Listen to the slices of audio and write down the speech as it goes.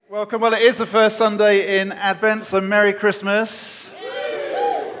Welcome. Well, it is the first Sunday in Advent, so Merry Christmas.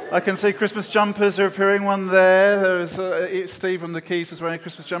 I can see Christmas jumpers are appearing. One there. There's Steve on the keys was wearing a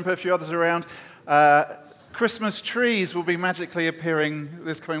Christmas jumper. A few others around. Christmas trees will be magically appearing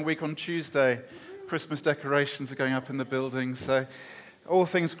this coming week on Tuesday. Christmas decorations are going up in the building, so all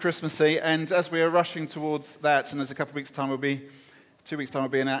things Christmassy. And as we are rushing towards that, and as a couple of weeks' time will be, 2 weeks' time will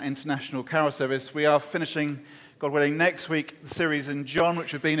be in our international carol service, we are finishing, God willing, next week the series in John,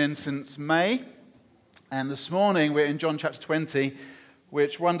 which we've been in since May. And this morning we're in John chapter 20,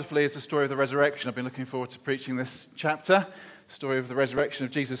 which wonderfully is the story of the resurrection. I've been looking forward to preaching this chapter, story of the resurrection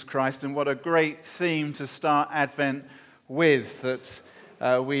of Jesus Christ. And what a great theme to start Advent with,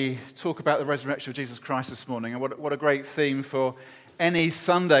 that we talk about the resurrection of Jesus Christ this morning. And what a great theme for any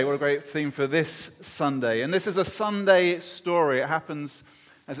Sunday. What a great theme for this Sunday. And this is a Sunday story. It happens,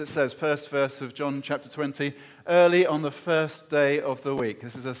 as it says, first verse of John chapter 20, early on the first day of the week.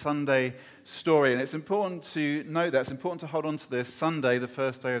 This is a Sunday story, and it's important to note that. It's important to hold on to this. Sunday, the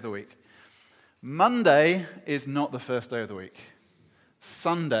first day of the week. Monday is not the first day of the week.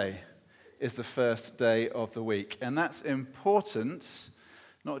 Sunday is the first day of the week. And that's important,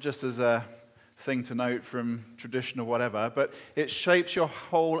 not just as a thing to note from tradition or whatever, but it shapes your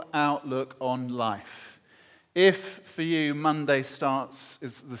whole outlook on life. If, for you, Monday is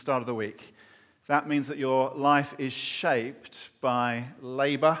the start of the week, that means that your life is shaped by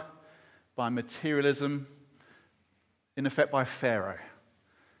labor, by materialism, in effect by Pharaoh,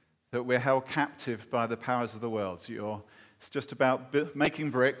 that we're held captive by the powers of the world. So it's just about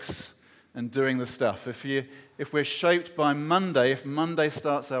making bricks and doing the stuff. If we're shaped by Monday, if Monday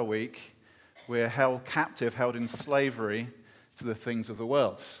starts our week, we're held captive, held in slavery to the things of the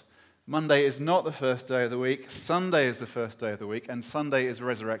world. Monday is not the first day of the week. Sunday is the first day of the week, and Sunday is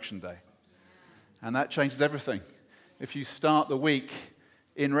Resurrection Day. And that changes everything. If you start the week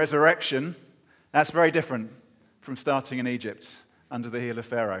in resurrection, that's very different from starting in Egypt under the heel of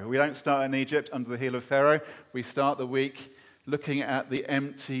Pharaoh. We don't start in Egypt under the heel of Pharaoh. We start the week looking at the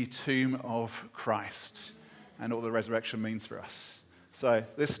empty tomb of Christ and all the resurrection means for us. So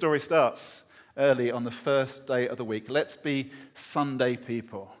this story starts early on the first day of the week. Let's be Sunday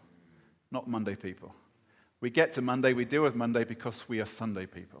people, not Monday people. We get to Monday, we deal with Monday because we are Sunday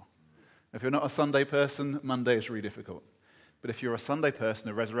people. If you're not a Sunday person, Monday is really difficult. But if you're a Sunday person,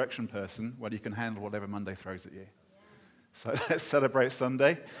 a resurrection person, well, you can handle whatever Monday throws at you. So let's celebrate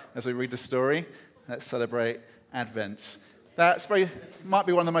Sunday as we read the story. Let's celebrate Advent. Might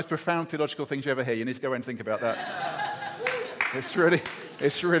be one of the most profound theological things you ever hear. You need to go away and think about that. It's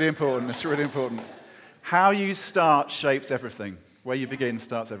really important. It's really important. How you start shapes everything. Where you begin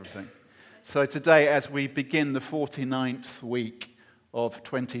starts everything. So today, as we begin the 49th week of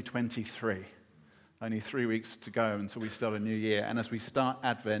 2023, only 3 weeks to go until we start a new year. And as we start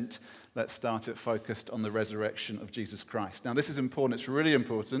Advent, let's start it focused on the resurrection of Jesus Christ. Now, this is important. It's really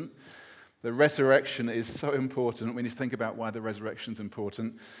important. The resurrection is so important. We need to think about why the resurrection is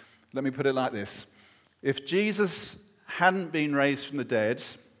important. Let me put it like this. If Jesus hadn't been raised from the dead,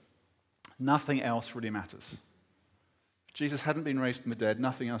 nothing else really matters. If Jesus hadn't been raised from the dead,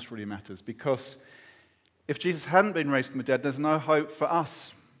 nothing else really matters. Because if Jesus hadn't been raised from the dead, there's no hope for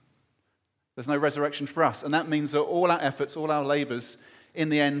us. There's no resurrection for us. And that means that all our efforts, all our labors, in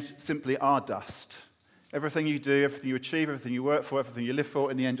the end, simply are dust. Everything you do, everything you achieve, everything you work for, everything you live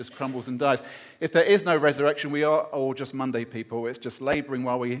for, in the end just crumbles and dies. If there is no resurrection, we are all just Monday people. It's just laboring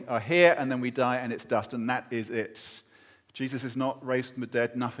while we are here, and then we die, and it's dust, and that is it. Jesus is not raised from the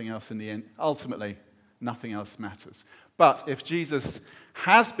dead, nothing else in the end. Ultimately, nothing else matters. But if Jesus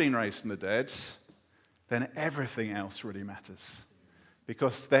has been raised from the dead, then everything else really matters.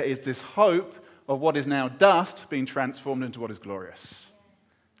 Because there is this hope of what is now dust being transformed into what is glorious.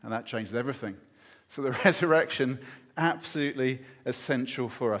 And that changes everything. So the resurrection, absolutely essential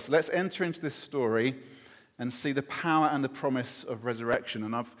for us. Let's enter into this story and see the power and the promise of resurrection.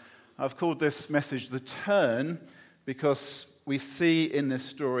 And I've called this message The Turn, because we see in this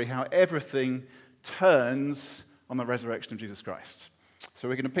story how everything turns on the resurrection of Jesus Christ. So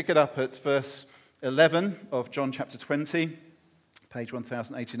we're going to pick it up at verse 11 of John chapter 20, page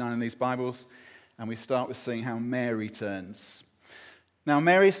 1089 in these Bibles, and we start with seeing how Mary turns. Now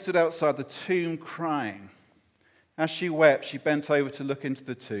Mary stood outside the tomb crying. As she wept, she bent over to look into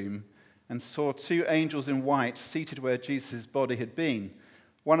the tomb and saw two angels in white seated where Jesus' body had been,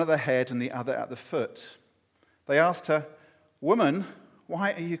 one at the head and the other at the foot. They asked her, "Woman,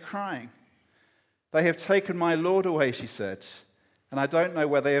 why are you crying?" "They have taken my Lord away," she said, "and I don't know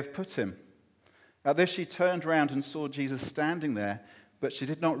where they have put him." At this she turned round and saw Jesus standing there, but she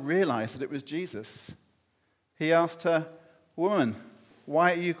did not realize that it was Jesus. He asked her, "Woman,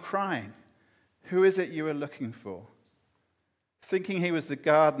 Why are you crying? Who is it you are looking for?" Thinking he was the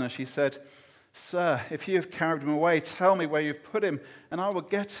gardener, she said, "Sir, if you have carried him away, tell me where you've put him, and I will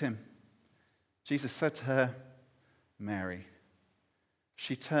get him." Jesus said to her, "Mary."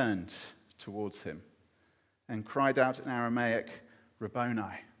 She turned towards him and cried out in Aramaic,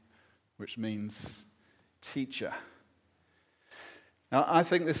 "Rabboni," which means teacher. Now, I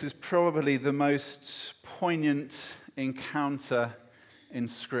think this is probably the most poignant encounter in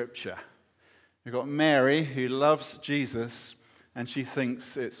Scripture. You've got Mary, who loves Jesus, and she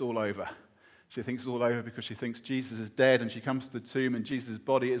thinks it's all over. She thinks it's all over because she thinks Jesus is dead, and she comes to the tomb, and Jesus'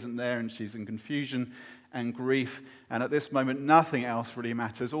 body isn't there, and she's in confusion and grief. And at this moment, nothing else really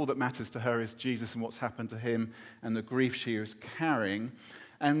matters. All that matters to her is Jesus and what's happened to him and the grief she is carrying.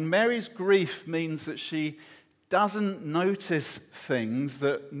 And Mary's grief means that she doesn't notice things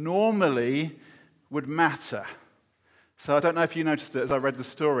that normally would matter. So I don't know if you noticed it as I read the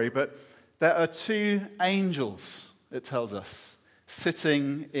story, but there are two angels, it tells us,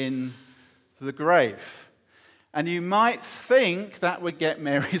 sitting in the grave. And you might think that would get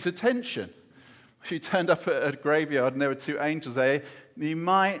Mary's attention. She turned up at a graveyard and there were two angels there. You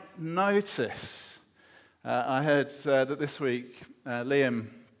might notice. I heard that this week, Liam,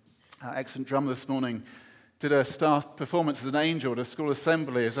 our excellent drummer this morning, did a staff performance as an angel at a school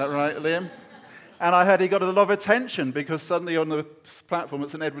assembly. Is that right, Liam? And I heard he got a lot of attention because suddenly on the platform at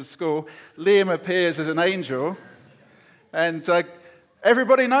St. Edward's School, Liam appears as an angel. And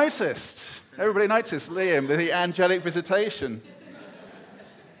everybody noticed. Everybody noticed Liam, the angelic visitation.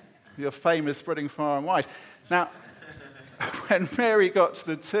 Your fame is spreading far and wide. Now, when Mary got to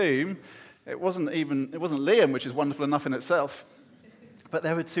the tomb, it wasn't Liam, which is wonderful enough in itself, but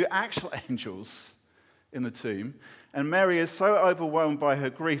there were two actual angels in the tomb, and Mary is so overwhelmed by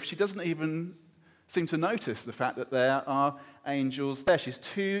her grief, she doesn't even seem to notice the fact that there are angels there. She's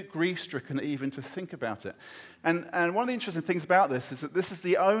too grief-stricken even to think about it. And one of the interesting things about this is that this is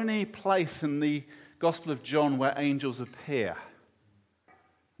the only place in the Gospel of John where angels appear.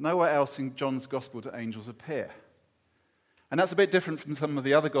 Nowhere else in John's Gospel do angels appear. And that's a bit different from some of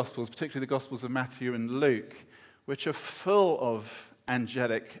the other Gospels, particularly the Gospels of Matthew and Luke, which are full of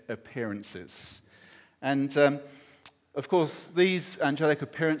angelic appearances. And, of course, these angelic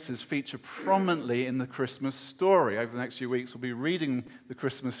appearances feature prominently in the Christmas story. Over the next few weeks, we'll be reading the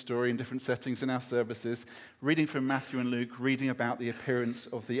Christmas story in different settings in our services, reading from Matthew and Luke, reading about the appearance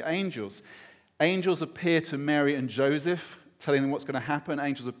of the angels. Angels appear to Mary and Joseph, telling them what's going to happen.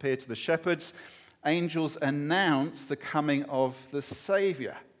 Angels appear to the shepherds. Angels announce the coming of the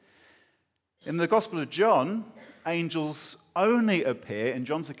Savior. In the Gospel of John, angels only appear, in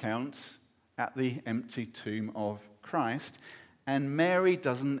John's account, at the empty tomb of Christ, and Mary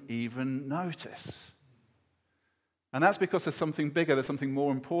doesn't even notice. And that's because there's something bigger, there's something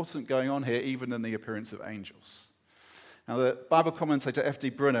more important going on here, even than the appearance of angels. Now, the Bible commentator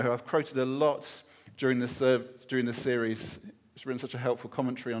F.D. Brunner, who I've quoted a lot during this series, he's written such a helpful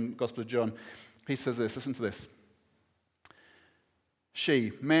commentary on the Gospel of John. He says this, listen to this.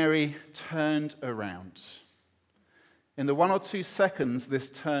 She, Mary, turned around. In the 1 or 2 seconds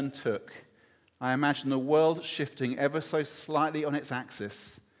this turn took, I imagine the world shifting ever so slightly on its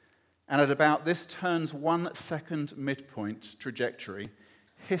axis, and at about this turn's 1 second midpoint trajectory,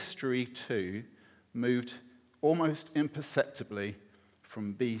 history too moved almost imperceptibly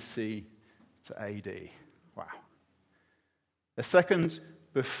from BC to AD. Wow. A second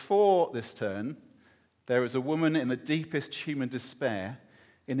before this turn, there is a woman in the deepest human despair,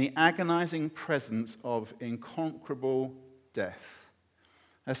 in the agonizing presence of inconquerable death.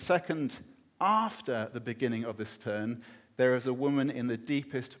 A second after the beginning of this turn, there is a woman in the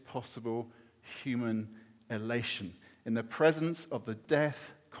deepest possible human elation, in the presence of the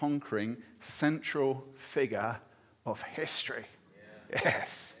death-conquering central figure of history. Yeah.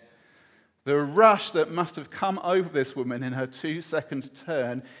 Yes. The rush that must have come over this woman in her 2-second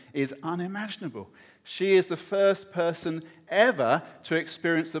turn is unimaginable. She is the first person ever to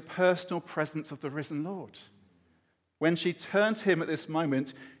experience the personal presence of the risen Lord. When she turned to him at this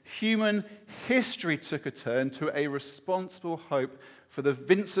moment, human history took a turn to a responsible hope for the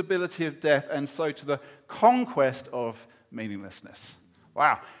invincibility of death and so to the conquest of meaninglessness.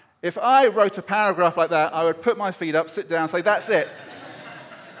 Wow. If I wrote a paragraph like that, I would put my feet up, sit down, say, that's it.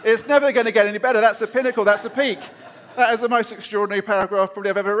 It's never going to get any better. That's the pinnacle. That's the peak. That is the most extraordinary paragraph probably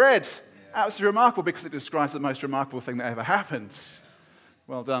I've ever read. Absolutely remarkable because it describes the most remarkable thing that ever happened.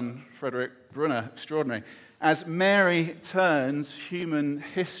 Well done, Frederick Brunner. Extraordinary. As Mary turns, human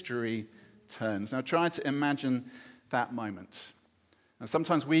history turns. Now try to imagine that moment. Now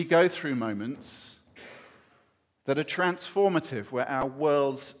sometimes we go through moments that are transformative, where our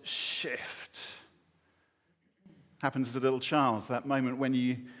worlds shift. Happens as a little child, that moment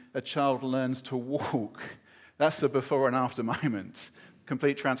when a child learns to walk. That's the before and after moment.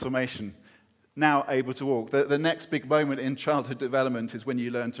 Complete transformation. Now able to walk. The next big moment in childhood development is when you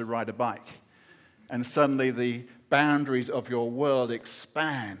learn to ride a bike. And suddenly the boundaries of your world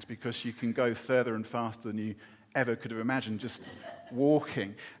expand because you can go further and faster than you ever could have imagined just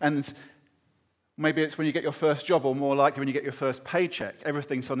walking. And maybe it's when you get your first job, or more likely when you get your first paycheck.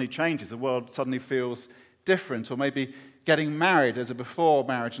 Everything suddenly changes. The world suddenly feels different. Or maybe getting married as a before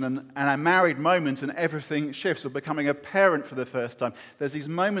marriage and a married moment and everything shifts, or becoming a parent for the first time. There's these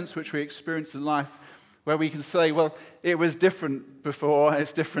moments which we experience in life where we can say, well, it was different before,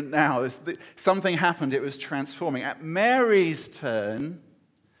 it's different now. Something happened, it was transforming. At Mary's turn,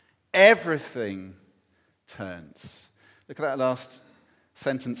 everything turns. Look at that last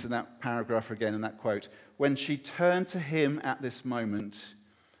sentence in that paragraph again, in that quote. When she turned to him at this moment,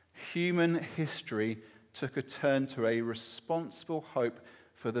 human history took a turn to a responsible hope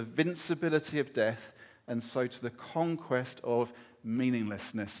for the vincibility of death, and so to the conquest of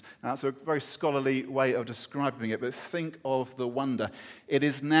meaninglessness. Now, that's a very scholarly way of describing it, but think of the wonder. It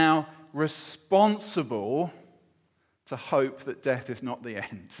is now responsible to hope that death is not the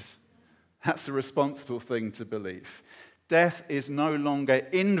end. That's the responsible thing to believe. Death is no longer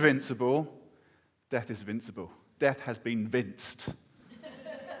invincible. Death is vincible. Death has been vinced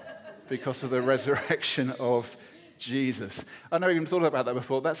because of the resurrection of Jesus. I never even thought about that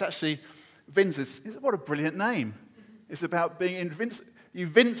before. That's actually, Vince, what a brilliant name. It's about being invincible. You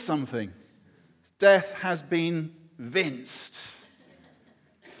vince something. Death has been vinced.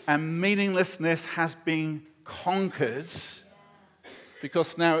 And meaninglessness has been conquered.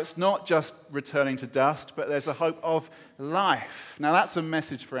 Because now it's not just returning to dust, but there's a hope of life. Now that's a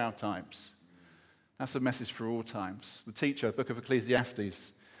message for our times. That's a message for all times. The teacher, book of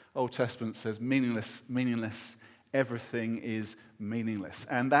Ecclesiastes, Old Testament says, meaningless, meaningless, everything is meaningless.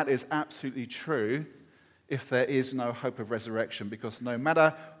 And that is absolutely true if there is no hope of resurrection, because no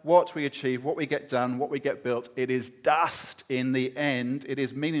matter what we achieve, what we get done, what we get built, it is dust in the end. It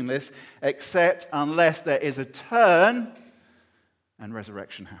is meaningless, except unless there is a turn and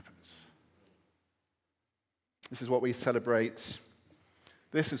resurrection happens. This is what we celebrate.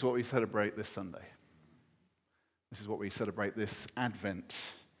 This is what we celebrate this Sunday. This is what we celebrate this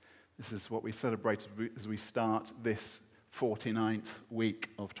Advent. This is what we celebrate as we start this 49th week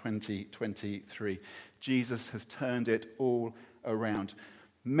of 2023. Jesus has turned it all around.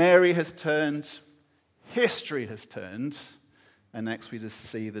 Mary has turned, history has turned, and next we just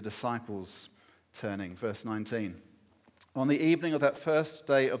see the disciples turning. Verse 19. On the evening of that first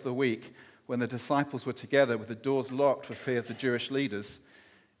day of the week, when the disciples were together with the doors locked for fear of the Jewish leaders,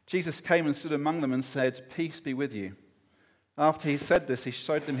 Jesus came and stood among them and said, "Peace be with you." After he said this, he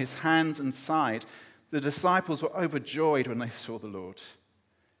showed them his hands and side. The disciples were overjoyed when they saw the Lord.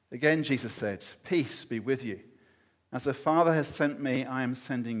 Again, Jesus said, "Peace be with you. As the Father has sent me, I am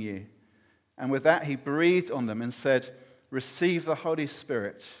sending you." And with that, he breathed on them and said, "Receive the Holy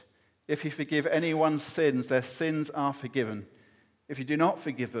Spirit. If you forgive anyone's sins, their sins are forgiven. If you do not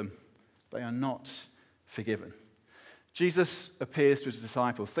forgive them, they are not forgiven." Jesus appears to his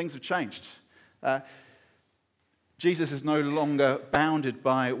disciples. Things have changed. Jesus is no longer bounded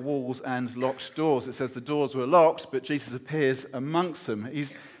by walls and locked doors. It says the doors were locked, but Jesus appears amongst them.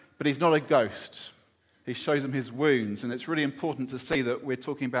 But he's not a ghost. He shows them his wounds, and it's really important to see that we're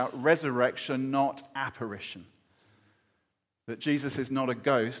talking about resurrection, not apparition. That Jesus is not a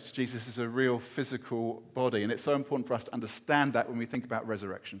ghost, Jesus is a real physical body, and it's so important for us to understand that when we think about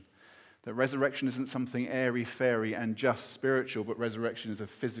resurrection. That resurrection isn't something airy-fairy and just spiritual, but resurrection is a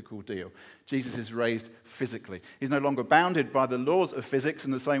physical deal. Jesus is raised physically. He's no longer bounded by the laws of physics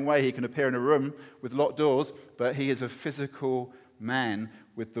in the same way he can appear in a room with locked doors, but he is a physical man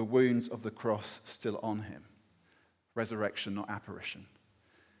with the wounds of the cross still on him. Resurrection, not apparition.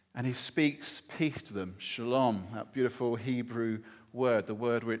 And he speaks peace to them, shalom, that beautiful Hebrew word, the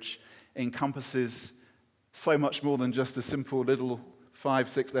word which encompasses so much more than just a simple little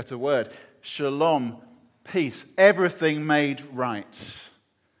 5-6 letter word. Shalom, peace, everything made right.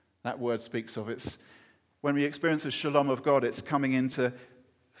 That word speaks of it. When we experience the shalom of God, it's coming into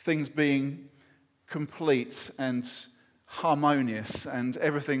things being complete and harmonious and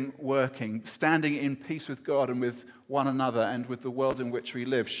everything working, standing in peace with God and with one another and with the world in which we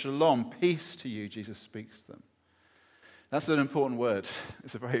live. Shalom, peace to you, Jesus speaks to them. That's an important word.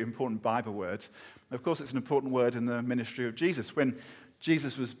 It's a very important Bible word. Of course, it's an important word in the ministry of Jesus. When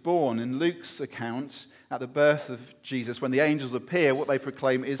Jesus was born. In Luke's account, at the birth of Jesus, when the angels appear, what they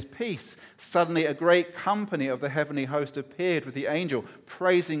proclaim is peace. Suddenly a great company of the heavenly host appeared with the angel,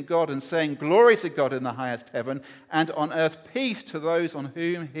 praising God and saying, "Glory to God in the highest heaven, and on earth peace to those on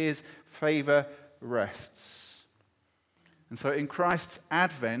whom his favor rests." And so in Christ's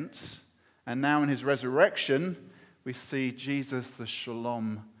advent, and now in his resurrection, we see Jesus the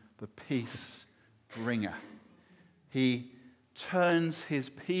Shalom, the peace bringer. He turns his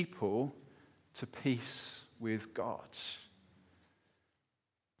people to peace with God.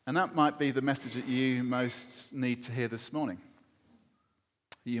 And that might be the message that you most need to hear this morning.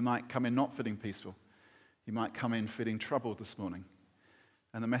 You might come in not feeling peaceful. You might come in feeling troubled this morning.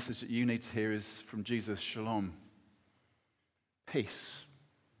 And the message that you need to hear is from Jesus, Shalom, peace.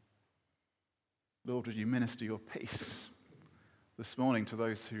 Lord, would you minister your peace this morning to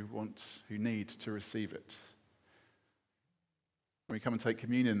those who need to receive it? When we come and take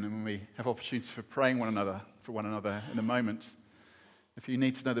communion and when we have opportunities for praying for one another in a moment, if you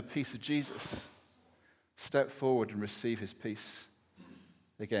need to know the peace of Jesus, step forward and receive his peace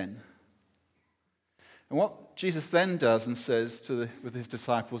again. And what Jesus then does and says with his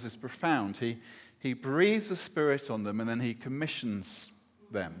disciples is profound. He breathes the Spirit on them and then he commissions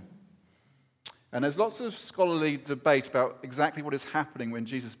them. And there's lots of scholarly debate about exactly what is happening when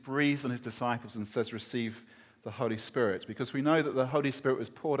Jesus breathes on his disciples and says, "Receive the Holy Spirit," because we know that the Holy Spirit was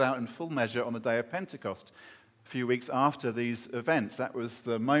poured out in full measure on the day of Pentecost, a few weeks after these events. That was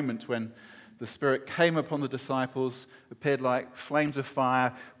the moment when the Spirit came upon the disciples, appeared like flames of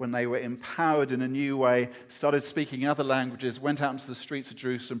fire, when they were empowered in a new way, started speaking in other languages, went out into the streets of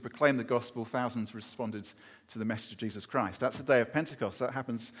Jerusalem, proclaimed the gospel. Thousands responded to the message of Jesus Christ. That's the day of Pentecost. That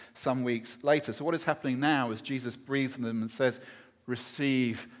happens some weeks later. So what is happening now is Jesus breathes on them and says,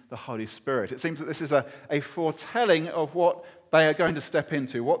 "Receive the Holy Spirit." It seems that this is a foretelling of what they are going to step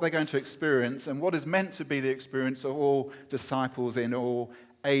into, what they're going to experience, and what is meant to be the experience of all disciples in all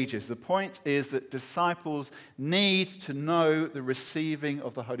ages. The point is that disciples need to know the receiving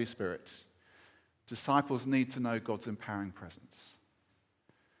of the Holy Spirit. Disciples need to know God's empowering presence.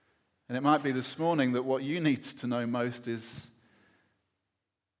 And it might be this morning that what you need to know most is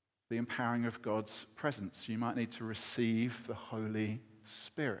the empowering of God's presence. You might need to receive the Holy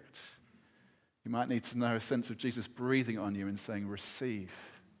Spirit. You might need to know a sense of Jesus breathing on you and saying, "Receive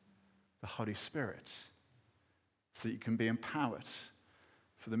the Holy Spirit," so that you can be empowered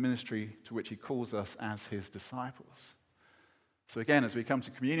for the ministry to which he calls us as his disciples. So again, as we come to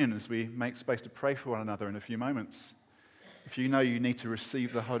communion, as we make space to pray for one another in a few moments, if you know you need to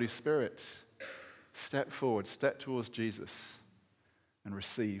receive the Holy Spirit, step forward, step towards Jesus, and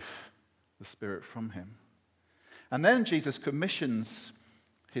receive the Spirit from him. And then Jesus commissions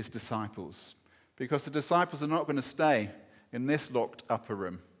his disciples, because the disciples are not going to stay in this locked upper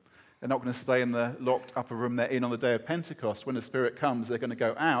room. They're not going to stay in the locked upper room they're in on the day of Pentecost. When the Spirit comes, they're going to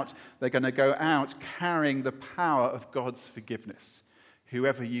go out. They're going to go out carrying the power of God's forgiveness.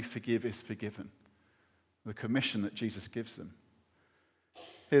 Whoever you forgive is forgiven. The commission that Jesus gives them.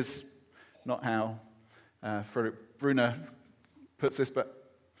 Here's not how Frederick Bruner puts this,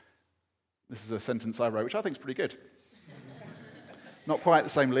 but this is a sentence I wrote, which I think is pretty good. Not quite the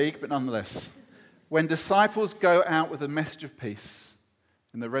same league, but nonetheless. When disciples go out with a message of peace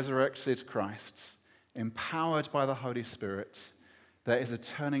in the resurrected Christ, empowered by the Holy Spirit, there is a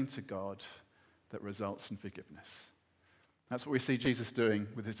turning to God that results in forgiveness. That's what we see Jesus doing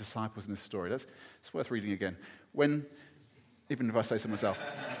with his disciples in this story. It's worth reading again. Even if I say so myself.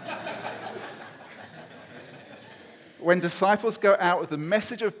 When disciples go out with the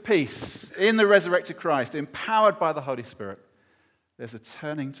message of peace in the resurrected Christ, empowered by the Holy Spirit, there's a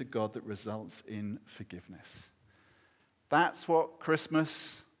turning to God that results in forgiveness. That's what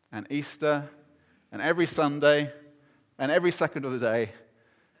Christmas and Easter and every Sunday and every second of the day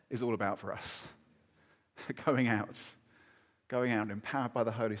is all about for us. Going out empowered by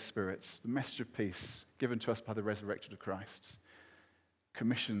the Holy Spirit, the message of peace given to us by the resurrection of Christ,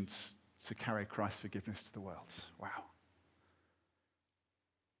 commissioned to carry Christ's forgiveness to the world. Wow.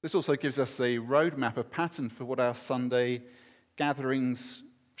 This also gives us a roadmap, a pattern for what our Sunday gatherings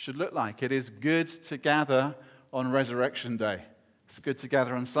should look like. It is good to gather on Resurrection Day. It's good to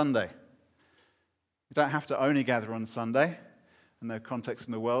gather on Sunday. You don't have to only gather on Sunday. And there are contexts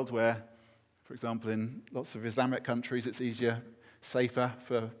in the world where, for example, in lots of Islamic countries, it's easier, safer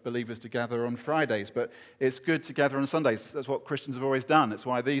for believers to gather on Fridays. But it's good to gather on Sundays. That's what Christians have always done. It's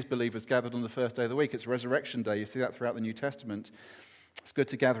why these believers gathered on the first day of the week. It's Resurrection Day. You see that throughout the New Testament. It's good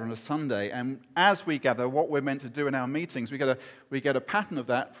to gather on a Sunday. And as we gather, what we're meant to do in our meetings, we get a pattern of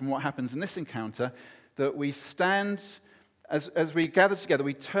that from what happens in this encounter, that we stand as we gather together,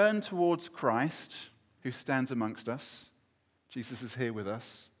 we turn towards Christ, who stands amongst us. Jesus is here with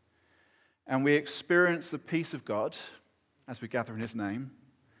us. And we experience the peace of God as we gather in his name.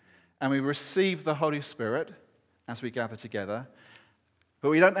 And we receive the Holy Spirit as we gather together. But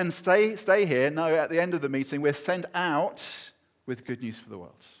we don't then stay here. No, at the end of the meeting, we're sent out with good news for the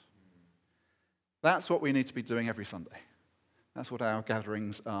world. That's what we need to be doing every Sunday. That's what our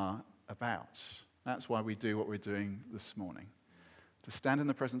gatherings are about. That's why we do what we're doing this morning. To stand in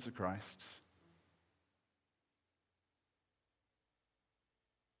the presence of Christ.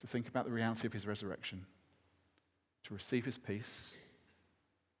 To think about the reality of his resurrection. To receive his peace.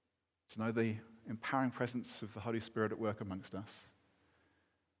 To know the empowering presence of the Holy Spirit at work amongst us.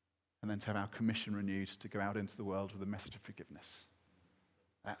 And then to have our commission renewed to go out into the world with a message of forgiveness.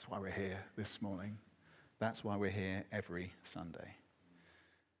 That's why we're here this morning. That's why we're here every Sunday.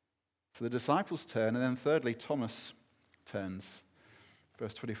 So the disciples turn, and then thirdly, Thomas turns.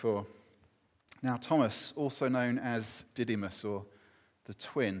 Verse 24. Now Thomas, also known as Didymus, or the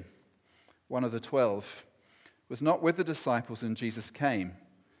twin, one of the 12, was not with the disciples when Jesus came.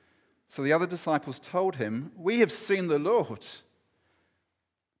 So the other disciples told him, "We have seen the Lord."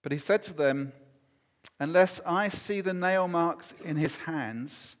 But he said to them, "Unless I see the nail marks in his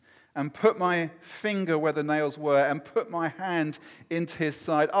hands, and put my finger where the nails were, and put my hand into his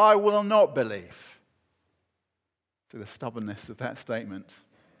side, I will not believe." So the stubbornness of that statement.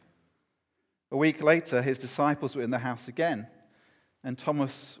 A week later, his disciples were in the house again, and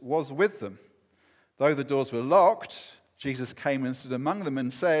Thomas was with them. Though the doors were locked, Jesus came and stood among them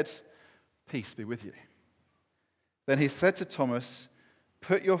and said, "Peace be with you." Then he said to Thomas,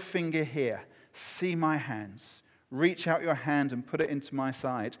 "Put your finger here, see my hands. Reach out your hand and put it into my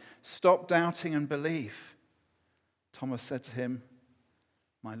side. Stop doubting and believe." Thomas said to him,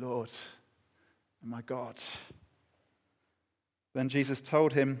 "My Lord and my God." Then Jesus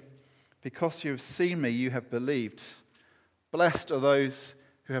told him, "Because you have seen me, you have believed. Blessed are those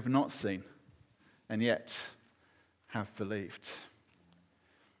who have not seen and yet have believed."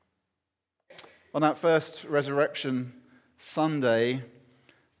 On that first Resurrection Sunday,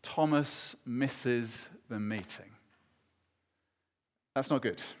 Thomas misses the meeting. That's not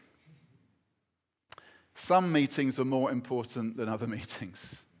good. Some meetings are more important than other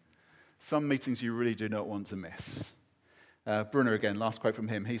meetings. Some meetings you really do not want to miss. Brunner again, last quote from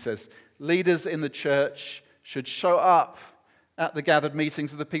him. He says, "Leaders in the church should show up at the gathered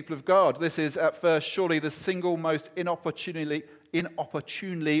meetings of the people of God. This is at first surely the single most inopportunely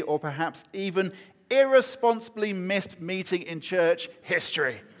or perhaps even irresponsibly missed meeting in church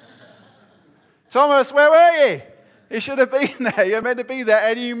history." Thomas, where were you? You should have been there. You're meant to be there,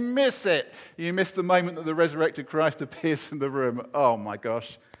 and you miss it. You miss the moment that the resurrected Christ appears in the room. Oh my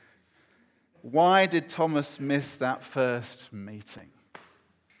gosh. Why did Thomas miss that first meeting?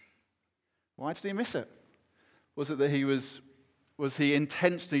 Why did he miss it? Was it that was he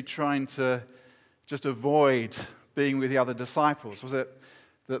intentionally trying to just avoid being with the other disciples? Was it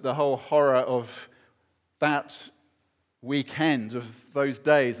that the whole horror of that weekend, of those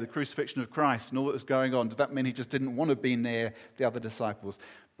days, the crucifixion of Christ and all that was going on, did that mean he just didn't want to be near the other disciples?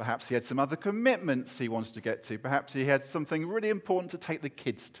 Perhaps he had some other commitments he wanted to get to. Perhaps he had something really important to take the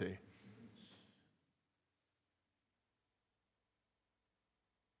kids to.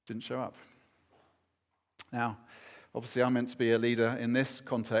 Didn't show up. Now, obviously I'm meant to be a leader in this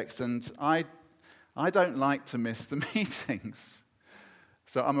context, and I don't like to miss the meetings.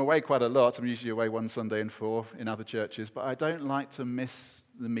 So I'm away quite a lot. I'm usually away one Sunday in 4 in other churches, but I don't like to miss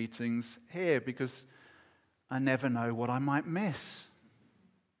the meetings here because I never know what I might miss.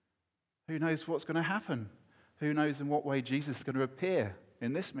 Who knows what's going to happen? Who knows in what way Jesus is going to appear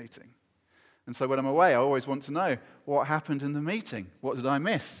in this meeting? And so when I'm away, I always want to know what happened in the meeting. What did I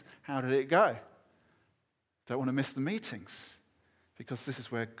miss? How did it go? Don't want to miss the meetings because this is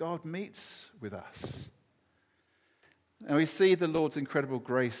where God meets with us. And we see the Lord's incredible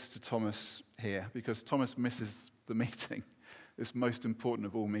grace to Thomas here because Thomas misses the meeting, this most important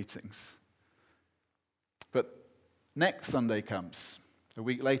of all meetings. But next Sunday comes, a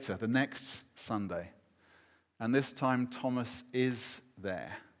week later, the next Sunday. And this time Thomas is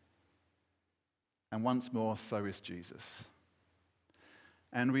there. And once more, so is Jesus.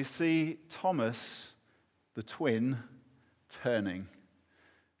 And we see Thomas, the twin, turning.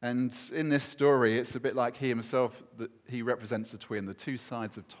 And in this story, it's a bit like he himself, that he represents the twin, the two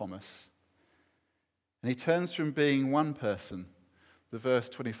sides of Thomas. And he turns from being one person, the verse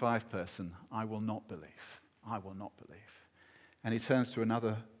 25 person, "I will not believe, I will not believe." And he turns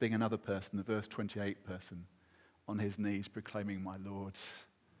to being another person, the verse 28 person, on his knees proclaiming, "My Lord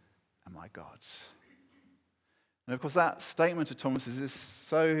and my God." And of course, that statement of Thomas is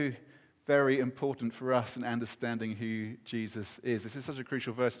so very important for us in understanding who Jesus is. This is such a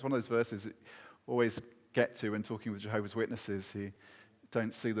crucial verse. It's one of those verses that always get to when talking with Jehovah's Witnesses who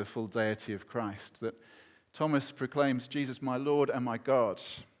don't see the full deity of Christ. That Thomas proclaims Jesus, my Lord and my God.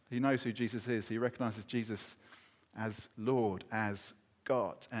 He knows who Jesus is. He recognizes Jesus as Lord, as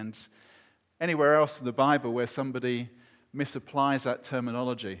God. And anywhere else in the Bible where somebody misapplies that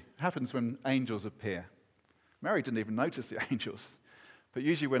terminology, it happens when angels appear. Mary didn't even notice the angels. But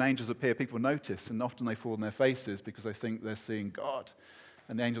usually when angels appear, people notice, and often they fall on their faces because they think they're seeing God.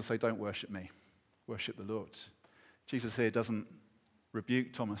 And the angels say, don't worship me, worship the Lord. Jesus here doesn't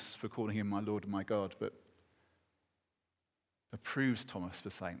rebuke Thomas for calling him my Lord and my God, but approves Thomas for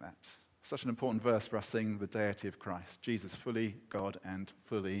saying that. Such an important verse for us seeing the deity of Christ. Jesus, fully God and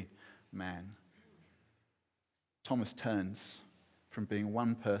fully man. Thomas turns from being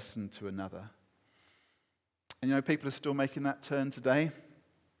one person to another. And you know, people are still making that turn today.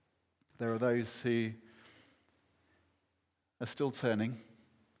 There are those who are still turning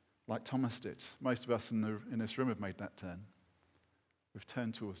like Thomas did. Most of us in this room have made that turn. We've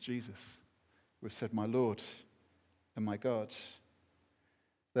turned towards Jesus. We've said, my Lord and my God.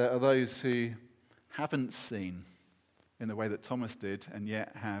 There are those who haven't seen in the way that Thomas did and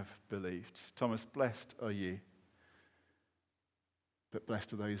yet have believed. Thomas, blessed are you. But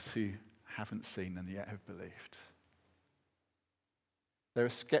blessed are those who haven't seen and yet have believed. There are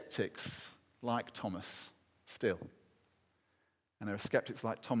skeptics like Thomas still. And there are skeptics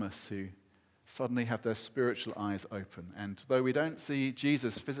like Thomas who suddenly have their spiritual eyes open. And though we don't see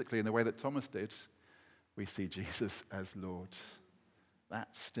Jesus physically in the way that Thomas did, we see Jesus as Lord.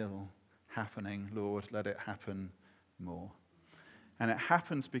 That's still happening. Lord, let it happen more. And it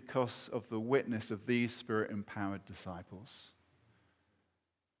happens because of the witness of these Spirit-empowered disciples.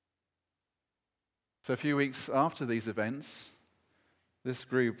 So a few weeks after these events, this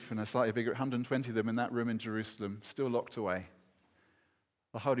group, and a slightly bigger, 120 of them in that room in Jerusalem, still locked away.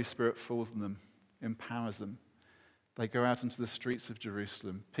 The Holy Spirit falls on them, empowers them. They go out into the streets of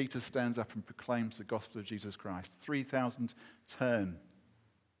Jerusalem. Peter stands up and proclaims the gospel of Jesus Christ. 3,000 turn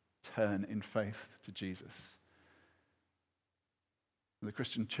in faith to Jesus. And the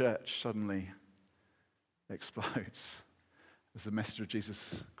Christian church suddenly explodes as the message of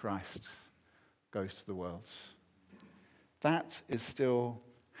Jesus Christ goes to the world. That is still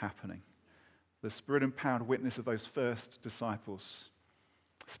happening. The Spirit-empowered witness of those first disciples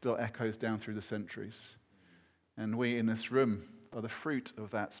still echoes down through the centuries. And we in this room are the fruit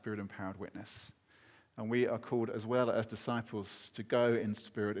of that Spirit-empowered witness. And we are called as well as disciples to go in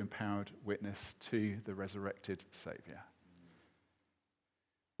Spirit-empowered witness to the resurrected Savior.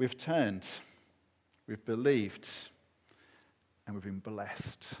 We've turned, we've believed, and we've been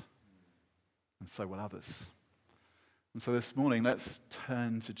blessed. And so will others. And so this morning, let's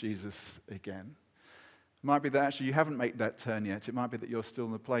turn to Jesus again. It might be that actually you haven't made that turn yet. It might be that you're still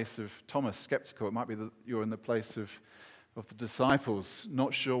in the place of Thomas, skeptical. It might be that you're in the place of the disciples,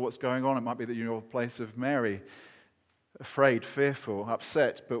 not sure what's going on. It might be that you're in the place of Mary, afraid, fearful,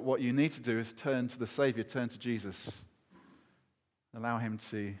 upset. But what you need to do is turn to the Savior, turn to Jesus. Allow him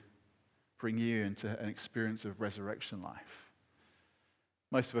to bring you into an experience of resurrection life.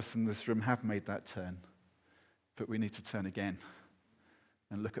 Most of us in this room have made that turn, but we need to turn again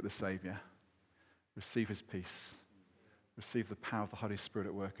and look at the Savior, receive his peace, receive the power of the Holy Spirit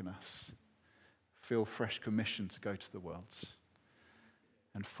at work in us, feel fresh commission to go to the world,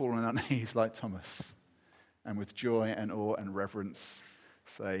 and fall on our knees like Thomas, and with joy and awe and reverence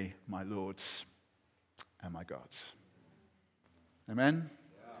say, my Lord and my God. Amen?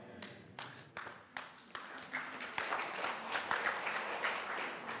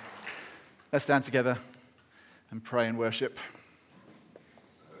 Let's stand together and pray and worship.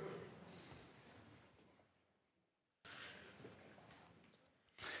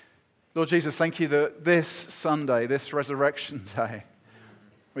 Lord Jesus, thank you that this Sunday, this resurrection day,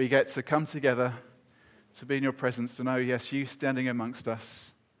 we get to come together, to be in your presence, to know, yes, you standing amongst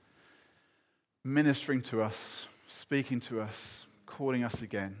us, ministering to us, speaking to us, calling us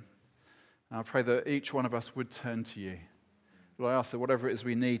again. And I pray that each one of us would turn to you. Lord, I ask that whatever it is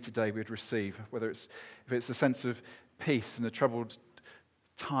we need today we'd receive, whether if it's a sense of peace in a troubled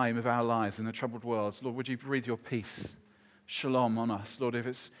time of our lives, in a troubled world. Lord, would you breathe your peace, shalom on us. Lord, if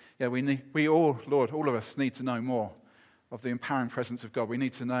it's, we all, Lord, all of us need to know more of the empowering presence of God. We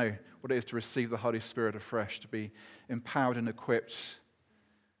need to know what it is to receive the Holy Spirit afresh, to be empowered and equipped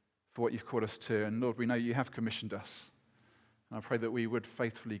for what you've called us to. And Lord, we know you have commissioned us. And I pray that we would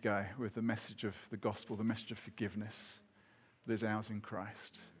faithfully go with the message of the gospel, the message of forgiveness that is ours in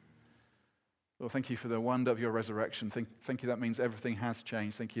Christ. Lord, thank you for the wonder of your resurrection. Thank you that means everything has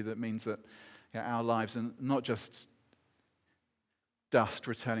changed. Thank you that means that our lives are not just dust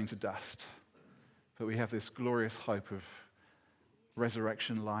returning to dust, but we have this glorious hope of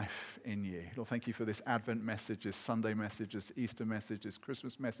resurrection life in you. Lord, thank you for this Advent message, this Sunday message, this Easter message, this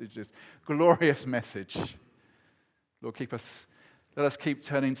Christmas message, this glorious message. Lord, let us keep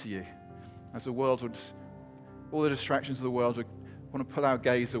turning to you as the world would, all the distractions of the world would want to pull our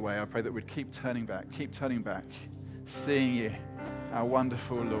gaze away. I pray that we'd keep turning back, seeing you, our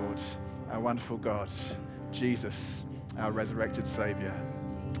wonderful Lord, our wonderful God, Jesus, our resurrected Savior.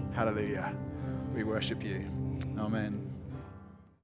 Hallelujah. We worship you. Amen.